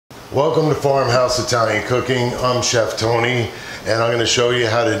Welcome to Farmhouse Italian Cooking. I'm Chef Tony, and I'm going to show you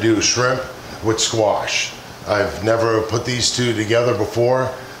how to do shrimp with squash. I've never put these two together before,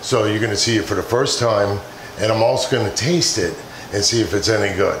 so you're going to see it for the first time, and I'm also going to taste it and see if it's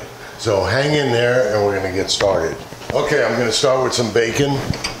any good. So hang in there and we're going to get started. Okay, I'm going to start with some bacon,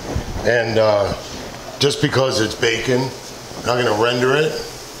 and just because it's bacon, I'm going to render it.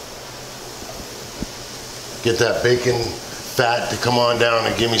 Get that bacon fat to come on down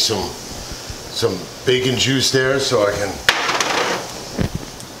and give me some bacon juice there, so I can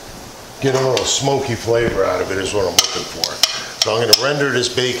get a little smoky flavor out of it is what I'm looking for. So I'm going to render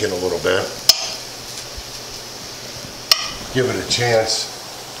this bacon a little bit. Give it a chance.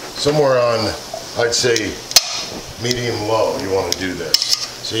 Somewhere on, I'd say, medium low, you want to do this.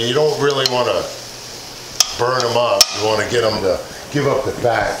 So you don't really want to burn them up. You want to get them to give up the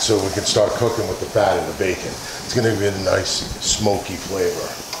fat so we can start cooking with the fat of the bacon. It's going to be a nice smoky flavor.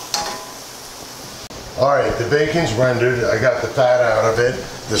 All right, the bacon's rendered. I got the fat out of it,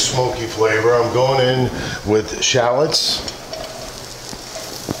 the smoky flavor. I'm going in with shallots,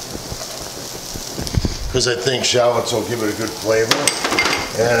 because I think shallots will give it a good flavor.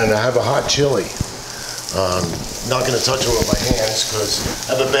 And I have a hot chili. Not going to touch it with my hands because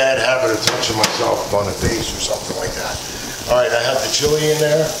I have a bad habit of touching myself on the face or something like that. All right, I have the chili in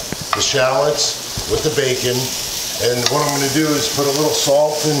there, the shallots with the bacon, and what I'm going to do is put a little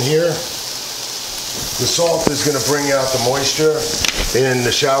salt in here. The salt is going to bring out the moisture in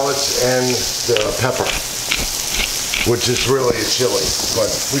the shallots and the pepper, which is really a chili, but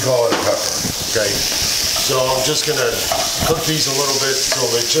we call it a pepper, okay? So I'm just going to cook these a little bit until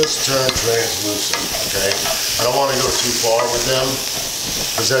they just turn translucent, okay? I don't want to go too far with them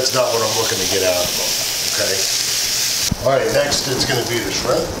because that's not what I'm looking to get out of them, okay? All right, next it's going to be the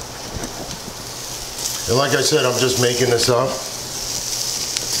shrimp. And like I said, I'm just making this up.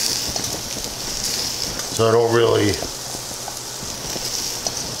 So I don't really,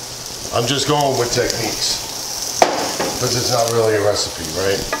 I'm just going with techniques because it's not really a recipe,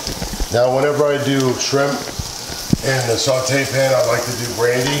 right? Now, whenever I do shrimp in the saute pan, I like to do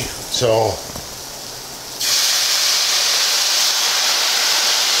brandy. So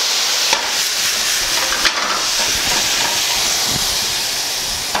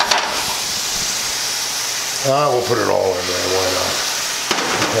we'll put it all in there, why not?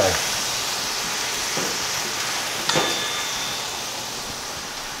 Okay.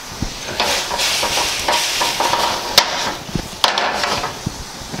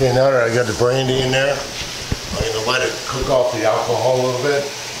 Okay, now that I got the brandy in there, I'm going to let it cook off the alcohol a little bit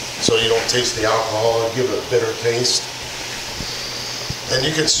so you don't taste the alcohol and give it a bitter taste. And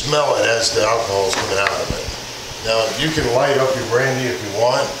you can smell it as the alcohol is coming out of it. Now, you can light up your brandy if you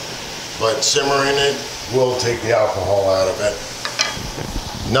want, but simmering it will take the alcohol out of it.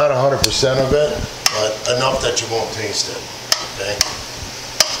 Not 100% of it, but enough that you won't taste it, okay?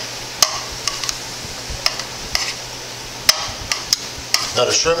 Now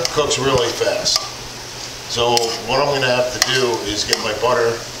the shrimp cooks really fast. So what I'm going to have to do is get my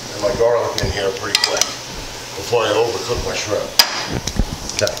butter and my garlic in here pretty quick before I overcook my shrimp.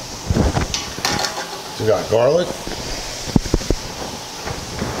 Okay. So we got garlic.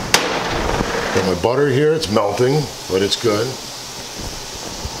 Got my butter here. It's melting, but it's good.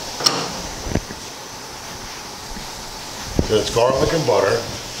 So it's garlic and butter.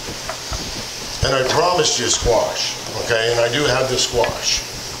 And I promised you squash, okay? And I do have the squash.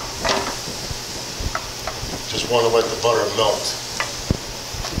 Just want to let the butter melt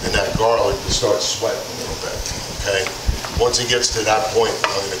and that garlic to start sweating a little bit, okay? Once it gets to that point,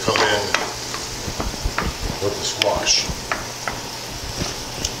 I'm going to come in with the squash.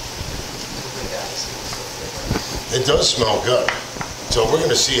 It does smell good. So we're going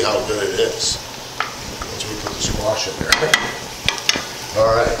to see how good it is once we put the squash in there.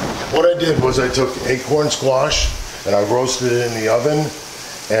 All right, what I did was I took acorn squash and I roasted it in the oven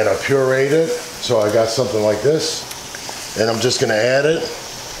and I pureed it. So I got something like this, and I'm just gonna add it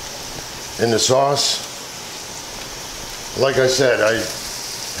in the sauce. Like I said, I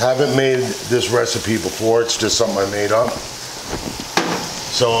haven't made this recipe before. It's just something I made up.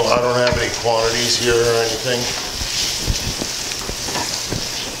 So I don't have any quantities here or anything.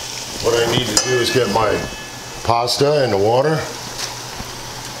 What I need to do is get my pasta in the water.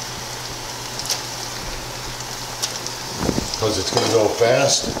 Because it's going to go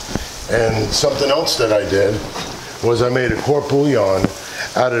fast. And something else that I did was I made a court bouillon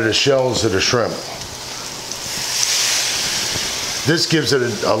out of the shells of the shrimp. This gives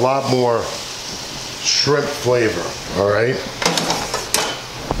it a lot more shrimp flavor, all right?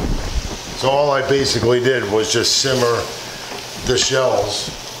 So all I basically did was just simmer the shells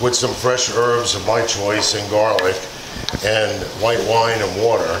with some fresh herbs of my choice and garlic and white wine and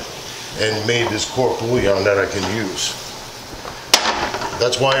water, and made this pork bouillon that I can use.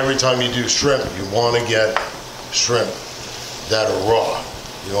 That's why every time you do shrimp, you want to get shrimp that are raw.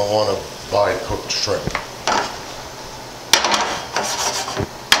 You don't want to buy cooked shrimp.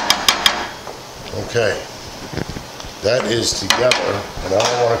 Okay, that is together, and I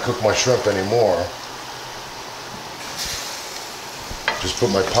don't want to cook my shrimp anymore. Just put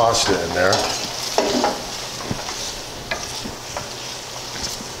my pasta in there.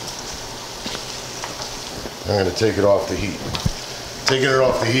 I'm going to take it off the heat. Taking it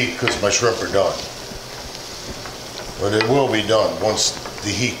off the heat because my shrimp are done. But it will be done once the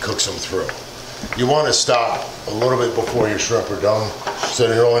heat cooks them through. You want to stop a little bit before your shrimp are done so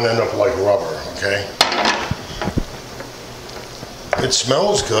they don't end up like rubber, okay? It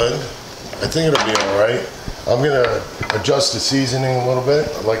smells good. I think it'll be all right. I'm going to adjust the seasoning a little bit.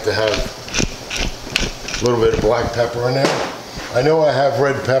 I'd like to have a little bit of black pepper in there. I know I have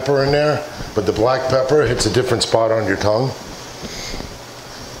red pepper in there, but the black pepper hits a different spot on your tongue.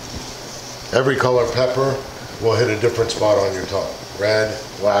 Every color pepper will hit a different spot on your tongue. Red,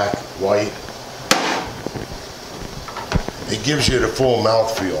 black, white. It gives you the full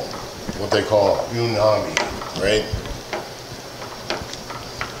mouthfeel, what they call umami, right?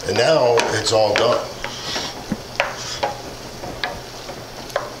 And now it's all done.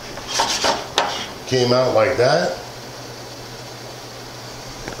 Came out like that.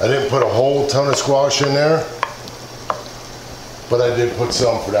 I didn't put a whole ton of squash in there, but I did put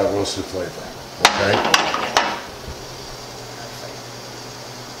some for that roasted flavor, okay?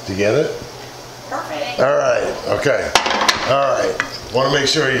 Did you get it? Perfect. All right, okay. All right, want to make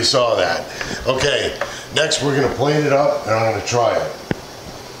sure you saw that. Okay, next we're gonna plate it up and I'm gonna try it.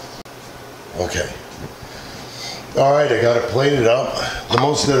 Okay. All right, I got it plated up. The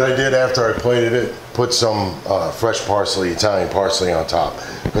most that I did after I plated it, put some fresh parsley, Italian parsley on top,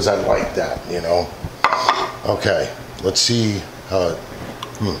 because I like that, you know. Okay, let's see how it,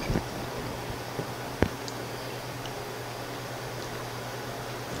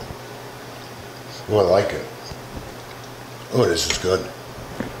 Oh, I like it. Oh, this is good.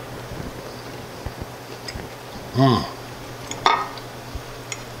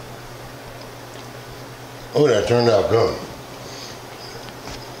 Oh, that turned out good.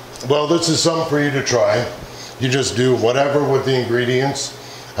 Well, this is something for you to try. You just do whatever with the ingredients,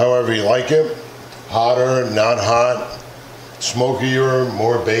 however you like it. Hotter, not hot, smokier,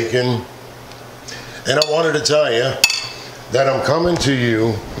 more bacon. And I wanted to tell you that I'm coming to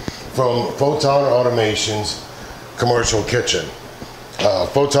you from Photon Automation's commercial kitchen.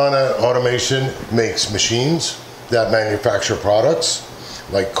 Photon Automation makes machines that manufacture products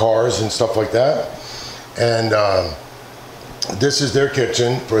like cars and stuff like that. And this is their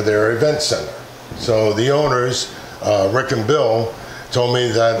kitchen for their event center. So the owners, Rick and Bill, told me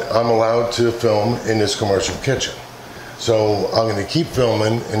that I'm allowed to film in this commercial kitchen. So I'm going to keep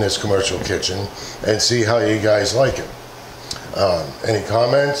filming in this commercial kitchen and see how you guys like it. Any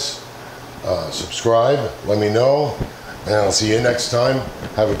comments? Subscribe, let me know, and I'll see you next time.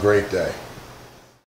 Have a great day.